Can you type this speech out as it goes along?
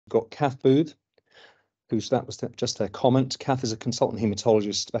got Cath Booth, that was just their comment. Cath is a consultant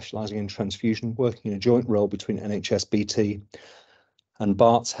haematologist specialising in transfusion, working in a joint role between NHSBT and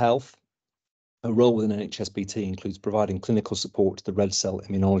Barts Health. A role within NHSBT includes providing clinical support to the red cell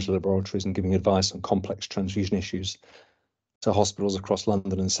immunology laboratories and giving advice on complex transfusion issues to hospitals across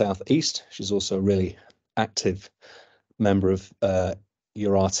London and South East. She's also a really active member of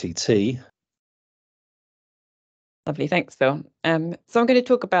your RTT. Lovely, thanks, Phil. So I'm going to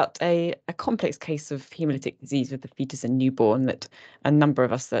talk about a complex case of haemolytic disease with the fetus and newborn that a number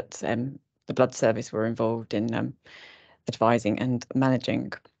of us at the blood service were involved in advising and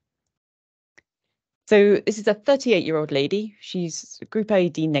managing. So this is a 38-year-old lady. She's group A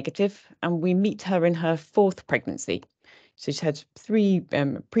D negative, and we meet her in her 4th pregnancy. So she's had 3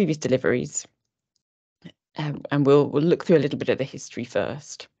 previous deliveries, and we'll look through a little bit of the history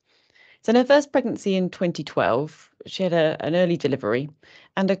first. So in her first pregnancy in 2012, she had an early delivery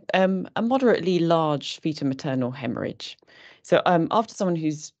and a moderately large fetal maternal hemorrhage. So after someone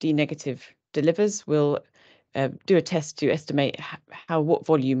who's D negative delivers, we'll do a test to estimate what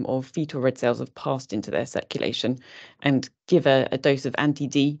volume of fetal red cells have passed into their circulation and give a dose of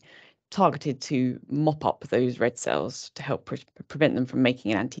anti-D targeted to mop up those red cells to help prevent them from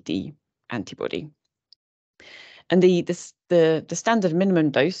making an anti-D antibody. And the standard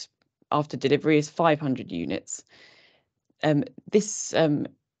minimum dose after delivery is 500 units. This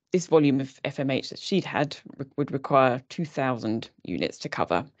volume of FMH that she'd had would require 2,000 units to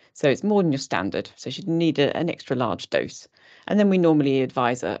cover. So it's more than your standard. So she'd need an extra large dose. And then we normally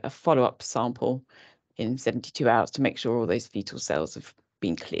advise a follow-up sample in 72 hours to make sure all those fetal cells have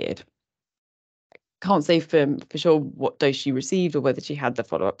been cleared. Can't say for sure what dose she received or whether she had the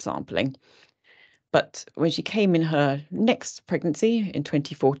follow-up sampling. But when she came in her next pregnancy in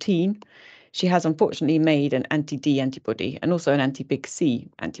 2014, she has unfortunately made an anti-D antibody and also an anti-big C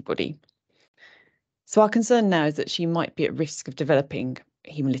antibody. So our concern now is that she might be at risk of developing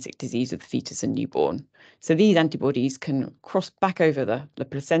haemolytic disease of the fetus and newborn. So these antibodies can cross back over the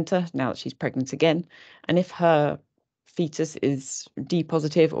placenta now that she's pregnant again. And if her fetus is D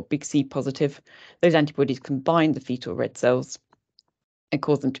positive or big C positive, those antibodies can bind the fetal red cells and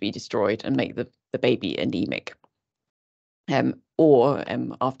cause them to be destroyed and make the baby anemic. Or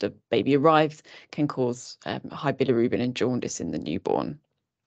after baby arrives, can cause high bilirubin and jaundice in the newborn.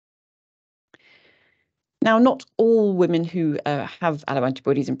 Now, not all women who have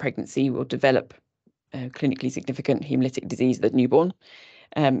alloantibodies in pregnancy will develop clinically significant haemolytic disease of the newborn.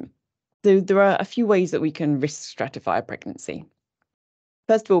 So there are a few ways that we can risk stratify a pregnancy.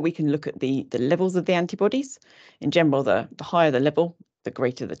 First of all, we can look at the levels of the antibodies. In general, the higher the level, the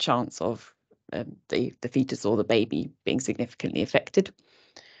greater the chance of the fetus or the baby being significantly affected.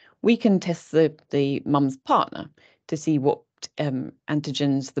 We can test the mum's partner to see what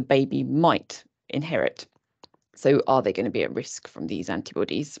antigens the baby might inherit. So are they going to be at risk from these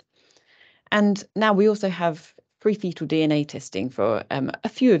antibodies? And now we also have free fetal DNA testing for a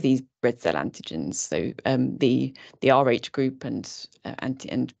few of these red cell antigens. So the RH group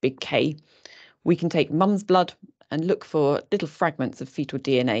and big K. We can take mum's blood and look for little fragments of fetal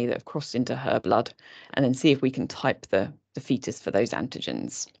DNA that have crossed into her blood, and then see if we can type the fetus for those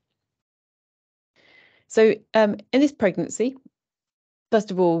antigens. So in this pregnancy,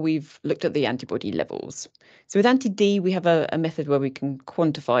 first of all, we've looked at the antibody levels. So with anti-D, we have a method where we can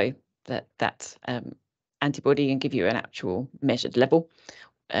quantify that antibody and give you an actual measured level.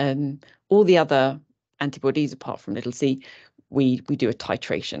 All the other antibodies, apart from little c, we do a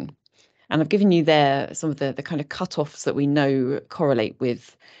titration. And I've given you there some of the kind of cutoffs that we know correlate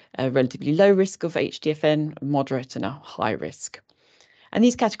with a relatively low risk of HDFN, moderate and a high risk. And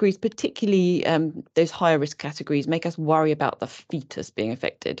these categories, particularly those higher risk categories, make us worry about the fetus being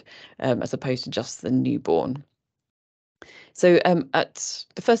affected as opposed to just the newborn. So at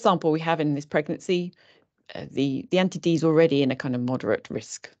the first sample we have in this pregnancy, the anti-D is already in a kind of moderate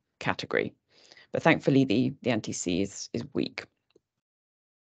risk category, but thankfully the anti-C is weak.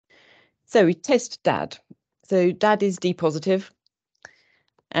 So we test Dad. So Dad is D positive,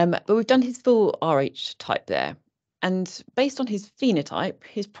 but we've done his full RH type there. And based on his phenotype,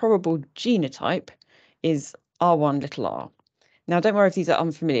 his probable genotype is R1 little r. Now, don't worry if these are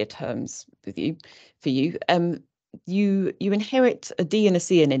unfamiliar terms for you. You inherit a D and a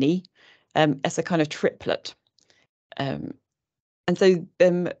C and an E as a kind of triplet. And so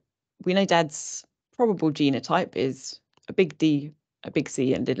we know Dad's probable genotype is a big D, a big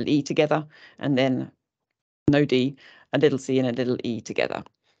C and little e together, and then no D, a little c and a little e together.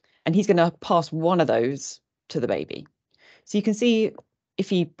 And he's going to pass one of those to the baby. So you can see if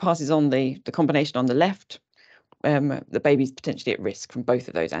he passes on the combination on the left, the baby's potentially at risk from both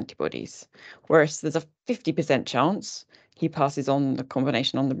of those antibodies. Whereas there's a 50% chance he passes on the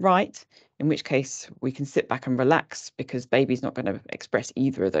combination on the right, in which case we can sit back and relax because baby's not going to express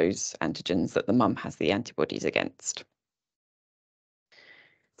either of those antigens that the mum has the antibodies against.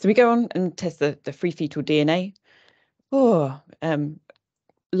 So we go on and test the free fetal DNA.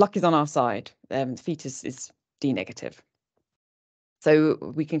 Luck is on our side. The fetus is D negative. So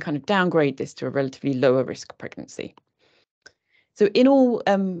we can kind of downgrade this to a relatively lower risk pregnancy. So in all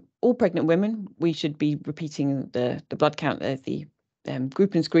pregnant women, we should be repeating the blood count, the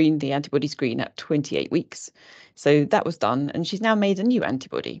grouping screen, the antibody screen at 28 weeks. So that was done, and she's now made a new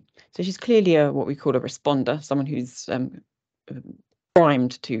antibody. So she's clearly what we call a responder, someone who's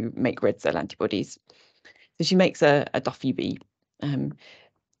primed to make red cell antibodies. So she makes a Duffy B.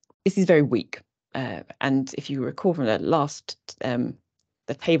 This is very weak. And if you recall from the last,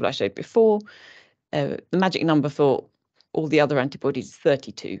 the table I showed before, the magic number for all the other antibodies is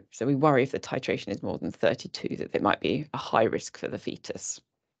 32. So we worry if the titration is more than 32, that there might be a high risk for the fetus.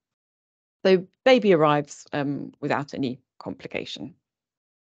 So baby arrives without any complication.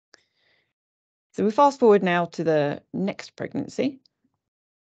 So we fast forward now to the next pregnancy.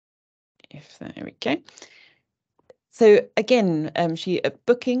 There we go. So again, she at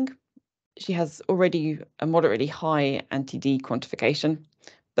booking, she has already a moderately high anti-D quantification,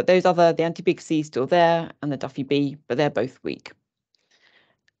 but those other, the anti-big C is still there and the Duffy B, but they're both weak.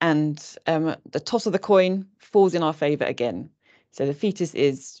 And the toss of the coin falls in our favour again. So the fetus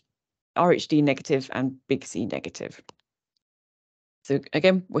is RHD negative and big C negative. So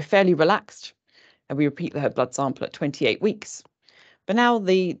again, we're fairly relaxed and we repeat her blood sample at 28 weeks. But now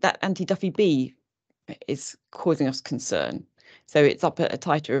that anti-Duffy B is causing us concern. So it's up at a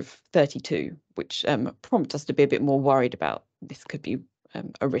titer of 32, which prompts us to be a bit more worried about this could be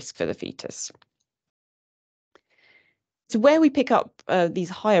a risk for the fetus. So where we pick up these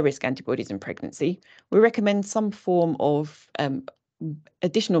higher risk antibodies in pregnancy, we recommend some form of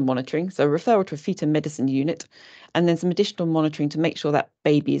additional monitoring, so referral to a fetal medicine unit, and then some additional monitoring to make sure that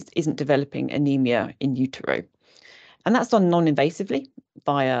baby isn't developing anemia in utero. And that's done non-invasively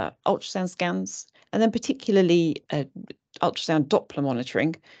via ultrasound scans, and then particularly ultrasound Doppler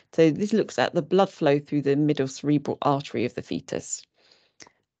monitoring. So this looks at the blood flow through the middle cerebral artery of the fetus.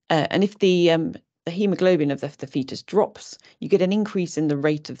 And if the hemoglobin of the fetus drops, you get an increase in the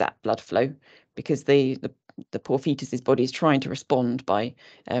rate of that blood flow because the poor fetus's body is trying to respond by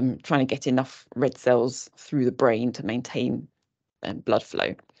trying to get enough red cells through the brain to maintain blood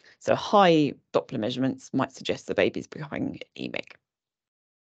flow. So high Doppler measurements might suggest the baby's becoming anemic.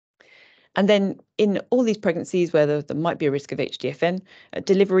 And then in all these pregnancies where there might be a risk of HDFN, at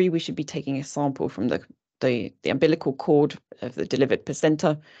delivery we should be taking a sample from the umbilical cord of the delivered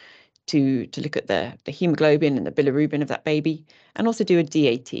placenta to look at the hemoglobin and the bilirubin of that baby, and also do a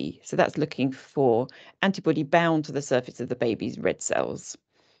DAT. So that's looking for antibody bound to the surface of the baby's red cells.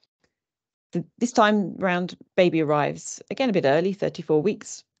 This time round, baby arrives again a bit early, 34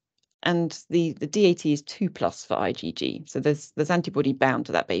 weeks, and the DAT is 2+ for IgG. So there's antibody bound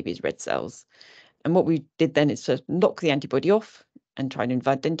to that baby's red cells. And what we did then is to knock the antibody off and try and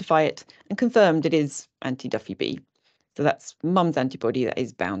identify it, and confirmed it is anti-Duffy B. So that's mum's antibody that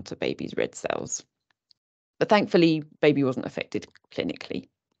is bound to baby's red cells. But thankfully, baby wasn't affected clinically.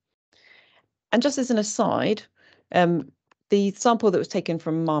 And just as an aside, the sample that was taken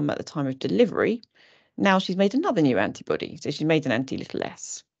from mum at the time of delivery, now she's made another new antibody. So she's made an anti-little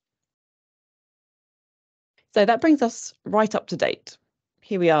s. So that brings us right up to date.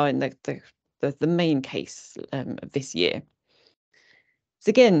 Here we are in the main case of this year. So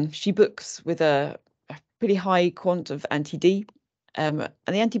again, she books with a pretty high quant of anti-D, and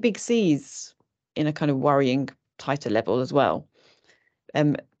the anti-big C is in a kind of worrying titer level as well.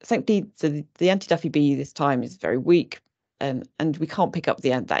 Thankfully, so the anti-Duffy B this time is very weak, and we can't pick up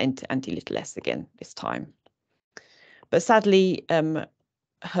that anti-little s again this time. But sadly,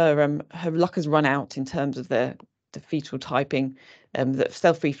 her luck has run out in terms of the fetal typing. The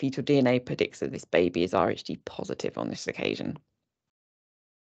cell-free fetal DNA predicts that this baby is RHD positive on this occasion.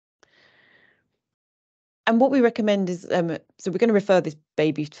 And what we recommend is, so we're going to refer this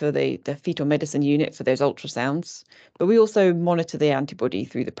baby for the fetal medicine unit for those ultrasounds, but we also monitor the antibody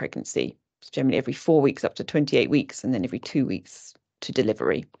through the pregnancy, generally every 4 weeks up to 28 weeks, and then every 2 weeks to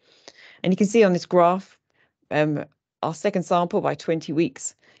delivery. And you can see on this graph, our second sample by 20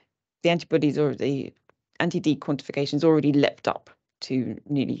 weeks, the antibodies or the anti-D quantification has already leapt up to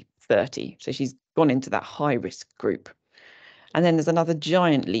nearly 30. So she's gone into that high risk group. And then there's another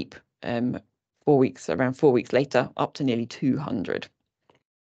giant leap around 4 weeks later, up to nearly 200.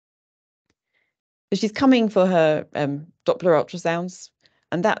 So she's coming for her Doppler ultrasounds,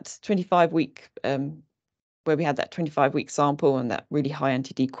 and that 25-week, where we had that 25-week sample and that really high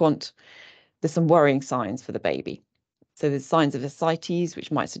anti-D quant, there's some worrying signs for the baby. So there's signs of ascites,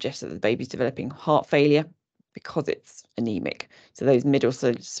 which might suggest that the baby's developing heart failure because it's anemic. So those middle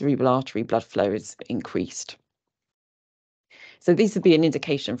cerebral artery blood flow is increased. So this would be an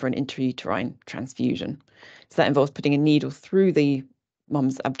indication for an intrauterine transfusion. So that involves putting a needle through the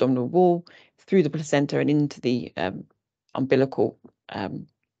mum's abdominal wall, through the placenta and into the umbilical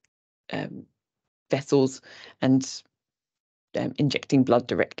vessels, and injecting blood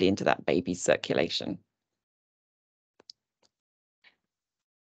directly into that baby's circulation.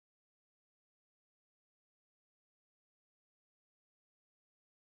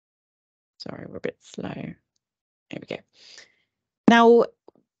 Sorry, we're a bit slow. Here we go. Now,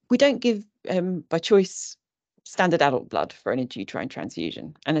 we don't give, by choice, standard adult blood for an intrauterine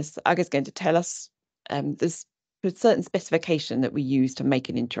transfusion. And as Aga's going to tell us, there's a certain specification that we use to make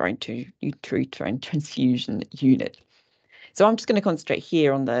an intrauterine transfusion unit. So I'm just going to concentrate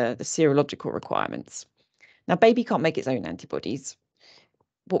here on the serological requirements. Now, baby can't make its own antibodies.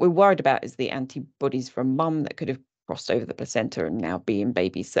 What we're worried about is the antibodies from mum that could have crossed over the placenta and now be in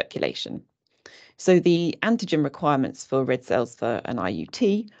baby's circulation. So the antigen requirements for red cells for an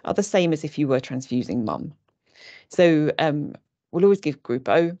IUT are the same as if you were transfusing mum. So we'll always give group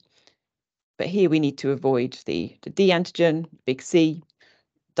O, but here we need to avoid the D antigen, big C,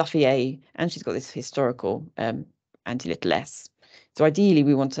 Duffy A, and she's got this historical anti-little s. So ideally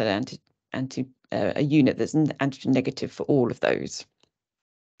we want a unit that's antigen negative for all of those.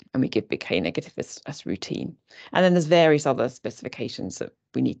 And we give big K negative as routine. And then there's various other specifications that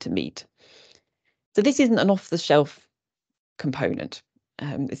we need to meet. So this isn't an off-the-shelf component.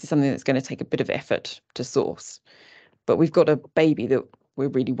 This is something that's going to take a bit of effort to source. But we've got a baby that we're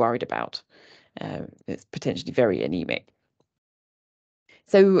really worried about. It's potentially very anemic.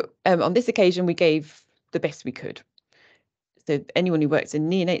 So on this occasion, we gave the best we could. So anyone who works in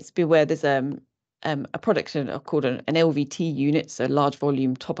neonates, be aware there's a product called an LVT unit, so large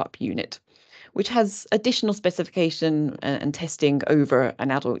volume top-up unit, which has additional specification and testing over an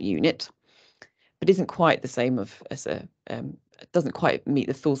adult unit, but isn't quite the same as doesn't quite meet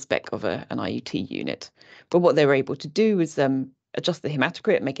the full spec of an IUT unit. But what they were able to do is adjust the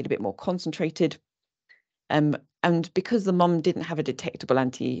hematocrit, make it a bit more concentrated. And because the mum didn't have a detectable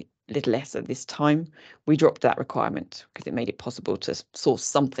anti-little s at this time, we dropped that requirement because it made it possible to source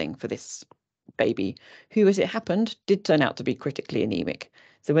something for this baby, who, as it happened, did turn out to be critically anemic.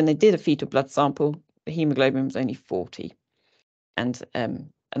 So when they did a fetal blood sample, the hemoglobin was only 40. And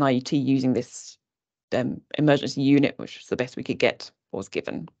an IUT using this emergency unit, which was the best we could get, was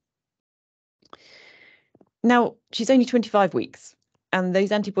given. Now, she's only 25 weeks, and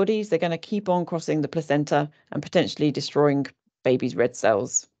those antibodies, they're going to keep on crossing the placenta and potentially destroying baby's red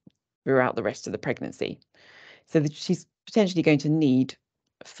cells throughout the rest of the pregnancy. So that she's potentially going to need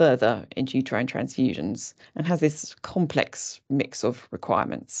further intrauterine transfusions and has this complex mix of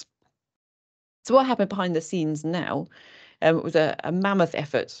requirements. So what happened behind the scenes now was a mammoth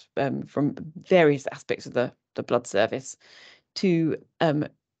effort from various aspects of the blood service to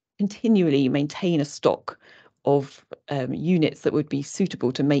continually maintain a stock of units that would be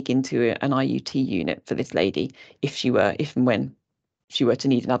suitable to make into an IUT unit for this lady if and when she were to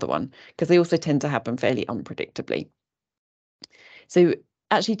need another one, because they also tend to happen fairly unpredictably. So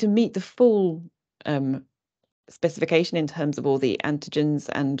actually, to meet the full specification in terms of all the antigens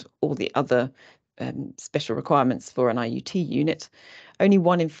and all the other special requirements for an IUT unit, only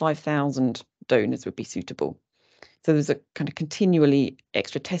 1 in 5,000 donors would be suitable. So there's a kind of continually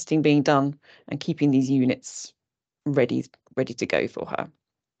extra testing being done and keeping these units ready to go for her.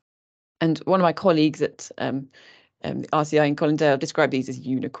 And one of my colleagues at the RCI in Colindale described these as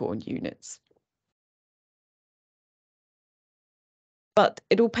unicorn units. But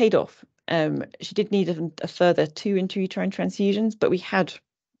it all paid off. She did need a further 2 intrauterine transfusions, but we had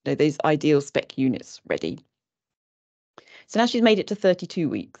these ideal spec units ready. So now she's made it to 32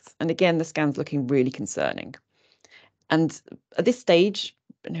 weeks. And again, the scan's looking really concerning. And at this stage,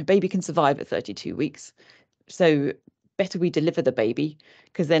 baby can survive at 32 weeks. So better we deliver the baby,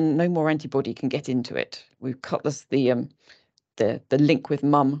 because then no more antibody can get into it. We've cut the link with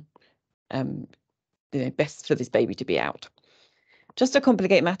mum. Best for this baby to be out. Just to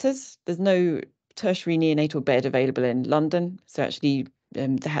complicate matters, there's no tertiary neonatal bed available in London. So actually,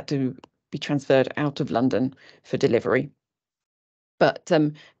 they had to be transferred out of London for delivery. But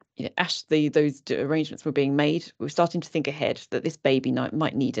as those arrangements were being made, we were starting to think ahead that this baby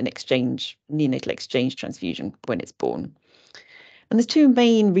might need an neonatal exchange transfusion when it's born. And there's 2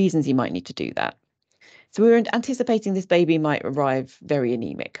 main reasons you might need to do that. So we were anticipating this baby might arrive very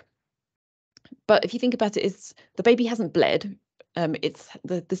anemic. But if you think about it, the baby hasn't bled. It's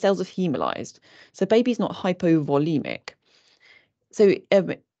the cells have hemolyzed. So baby's not hypovolemic. So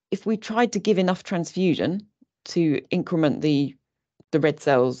if we tried to give enough transfusion to increment the red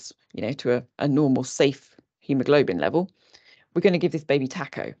cells, to a normal safe hemoglobin level, we're going to give this baby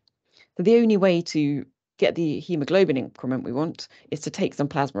TACO. So the only way to get the hemoglobin increment we want is to take some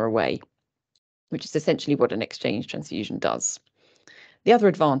plasma away, which is essentially what an exchange transfusion does. The other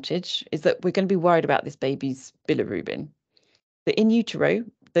advantage is that we're going to be worried about this baby's bilirubin. So in utero,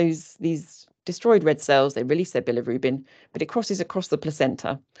 these destroyed red cells, they release their bilirubin, but it crosses across the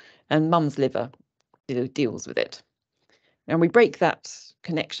placenta, and mum's liver deals with it. And we break that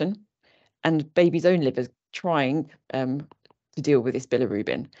connection, and baby's own liver's trying to deal with this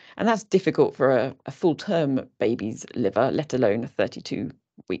bilirubin. And that's difficult for a full-term baby's liver, let alone a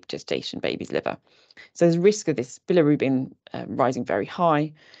 32-week gestation baby's liver. So there's a risk of this bilirubin rising very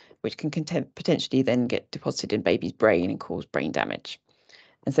high, which can potentially then get deposited in baby's brain and cause brain damage.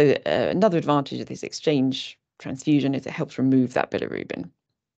 And so another advantage of this exchange transfusion is it helps remove that bilirubin.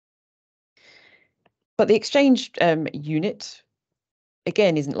 But the exchange unit,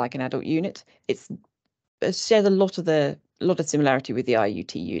 again, isn't like an adult unit. It shares a lot of similarity with the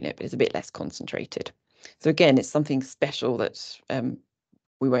IUT unit, but it's a bit less concentrated. So again, it's something special that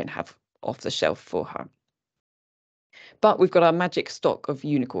we won't have off the shelf for her. But we've got our magic stock of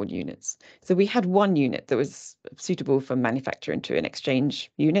unicorn units. So we had one unit that was suitable for manufacture into an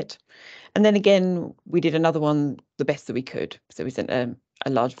exchange unit. And then again, we did another one the best that we could. So we sent a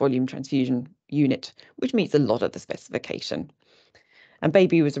large volume transfusion unit, which meets a lot of the specification. And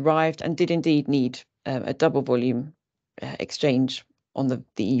baby was arrived and did indeed need a double volume exchange on the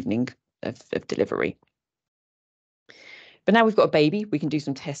evening of delivery. But now we've got a baby, we can do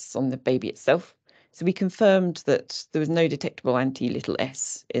some tests on the baby itself. So we confirmed that there was no detectable anti-little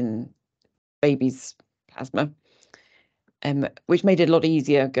s in baby's plasma, which made it a lot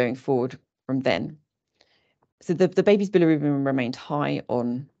easier going forward from then. So the baby's bilirubin remained high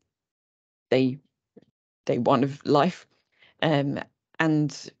on day one of life, so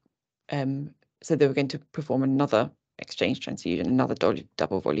they were going to perform another exchange transfusion, another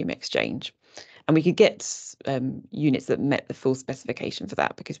double volume exchange. And we could get units that met the full specification for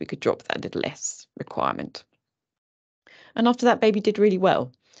that because we could drop that little s requirement. And after that, baby did really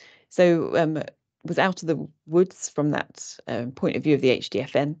well. So was out of the woods from that point of view of the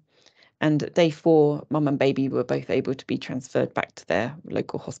HDFN. And day 4, mum and baby were both able to be transferred back to their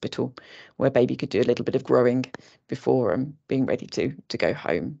local hospital, where baby could do a little bit of growing before being ready to go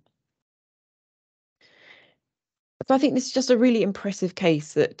home. So I think this is just a really impressive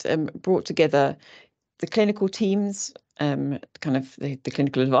case that brought together the clinical teams, kind of the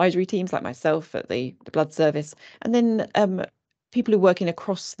clinical advisory teams like myself at the blood service, and then people who are working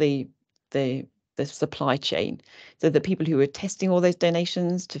across the supply chain. So the people who were testing all those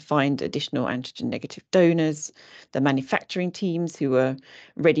donations to find additional antigen negative donors, the manufacturing teams who were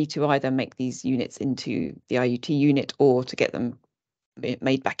ready to either make these units into the IUT unit or to get them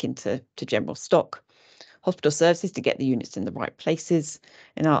made back into general stock. Hospital services to get the units in the right places,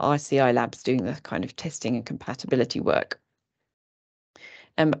 and our RCI labs doing the kind of testing and compatibility work.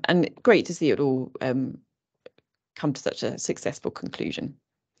 And great to see it all come to such a successful conclusion.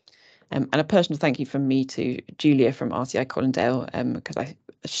 And a personal thank you from me to Julia from RCI Colindale, because I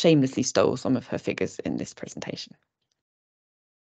shamelessly stole some of her figures in this presentation.